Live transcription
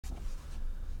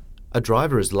A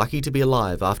driver is lucky to be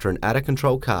alive after an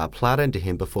out-of-control car ploughed into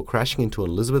him before crashing into an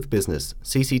Elizabeth business.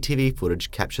 CCTV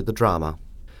footage captured the drama.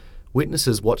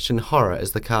 Witnesses watched in horror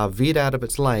as the car veered out of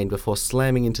its lane before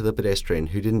slamming into the pedestrian,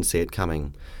 who didn't see it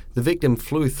coming. The victim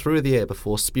flew through the air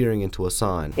before spearing into a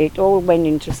sign. It all went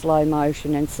into slow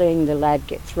motion, and seeing the lad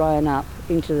get thrown up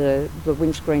into the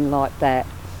windscreen like that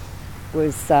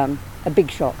was a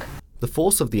big shock. The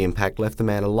force of the impact left the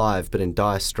man alive but in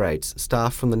dire straits,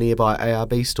 staff from the nearby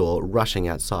ARB store rushing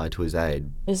outside to his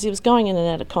aid. As he was going in and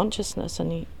out of consciousness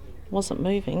and he wasn't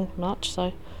moving much,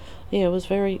 so yeah, it was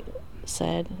very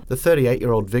sad. The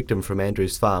 38-year-old victim from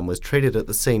Andrews Farm was treated at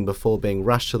the scene before being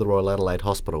rushed to the Royal Adelaide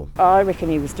Hospital. I reckon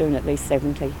he was doing at least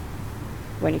 70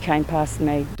 when he came past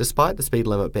me. Despite the speed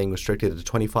limit being restricted to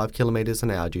 25 kilometres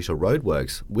an hour due to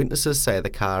roadworks, witnesses say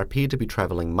the car appeared to be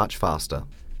travelling much faster.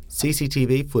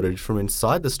 CCTV footage from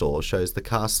inside the store shows the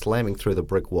car slamming through the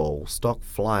brick wall, stock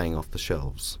flying off the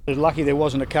shelves. I was lucky there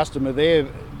wasn't a customer there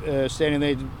standing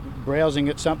there browsing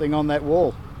at something on that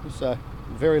wall, so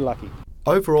very lucky.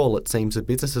 Overall, it seems the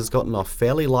business has gotten off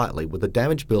fairly lightly, with the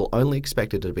damage bill only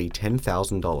expected to be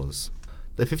 $10,000.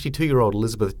 The 52-year-old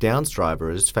Elizabeth Downs driver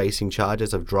is facing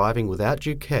charges of driving without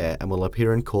due care and will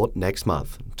appear in court next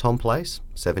month. Tom Place,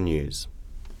 7 News.